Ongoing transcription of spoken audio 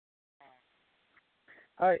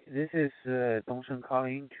Hi, this is Dongsheng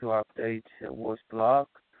calling to update Words blog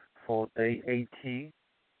for day 18.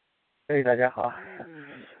 嘿，大家好，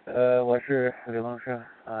我是刘东升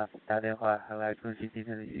啊，打电话来更新今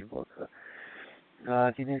天的语音播客。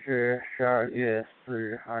今天是12月4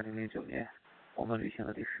日，2009年，我们旅行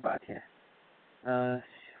的第18天。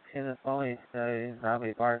现在方位在南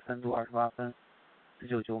纬83度28分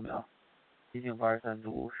499秒，西经83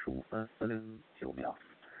度15分409秒。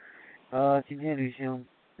今天旅行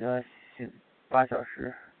8小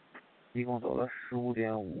时，一共走了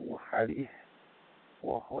15.5海里。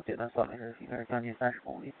我简单算了一下，应该是将近30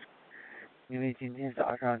公里。因为今天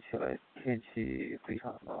早上起来天气非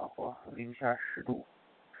常暖和，零下10度，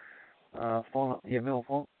风冷也没有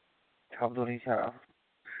风，差不多零下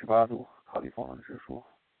18度，考虑风冷指数，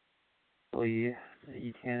所以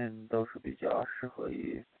一天都是比较适合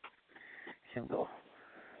于行走。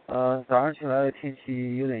早上起来天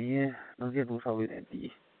气有点阴，能见度稍微有点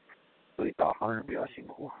低，所以导航人比较辛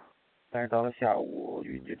苦。但是到了下午，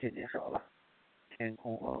云就渐渐少了，天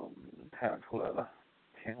空太阳出来了，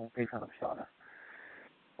天空非常的漂亮，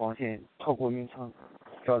光线透过云层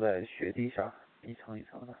照在雪地上，一层一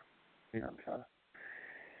层的，非常漂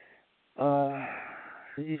亮。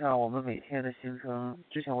实际上我们每天的行程，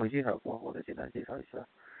之前我介绍过，我再简单介绍一下。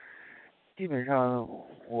基本上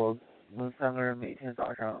我们3个人每天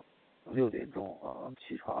早上6点钟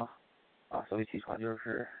起床，所谓起床就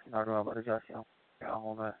是闹钟要把他叫醒，然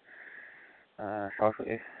后呢烧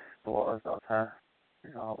水做早餐，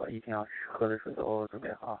然后把一天要喝的水都准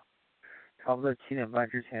备好，差不多7点半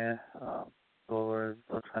之前都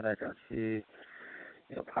穿戴整齐，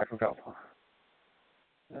要爬出帐篷。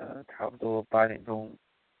差不多8点钟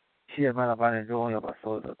，7点半到8点钟要把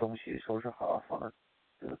所有的东西收拾好，放到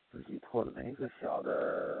自己拖的那个小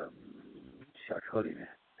车里面，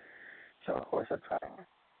小船，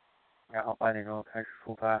然后8点钟开始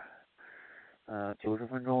出发，90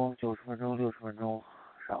分钟、60分钟，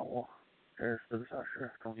上午，这是4个小时，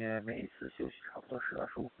中间每一次休息差不多10到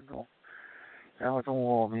15分钟，然后中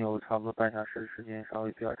午我们有差不多半小时的时间，稍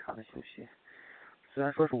微比较长的休息。虽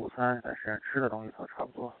然说是午餐，但是吃的东西都差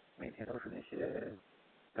不多，每天都是那些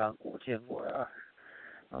干果、坚果呀、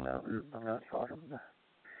能量条什么的。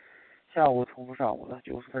下午重复上午的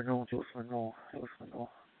90分钟、60分钟，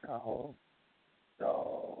然后到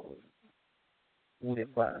5点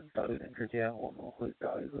半到6点之间，我们会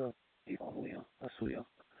找一个地方宿营。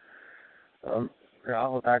然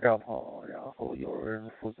后搭帐篷，然后有人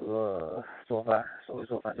负责做饭，所谓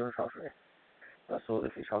做饭就是烧水，把所有的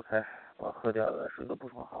水烧开，把喝掉的水都补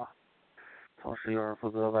充好。同时有人负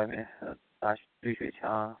责外面搭堆水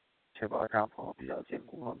墙，确保帐篷比较坚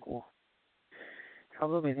固稳固。差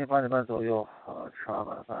不多每天8点半左右吃完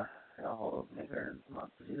晚饭，然后每个人忙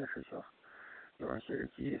自己的事情，有人写日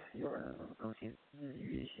记，有人更新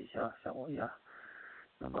语音信箱，像我一样。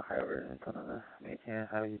那么还有人可能每天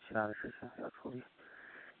还有一些其他的事情要处理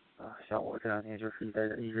像我这2天就是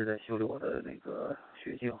一直在修理我的那个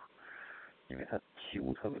雪镜，因为它起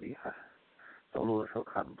雾特别厉害，走路的时候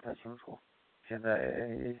看不太清楚。现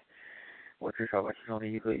在我至少把其中的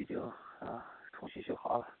一个已经重新修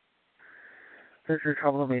好了。这是差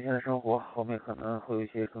不多每天的生活，后面可能会有一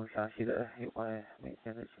些更详细的有关每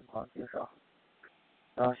天的情况介绍。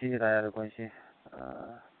然后谢谢大家的关心，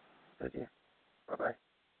再见，拜拜。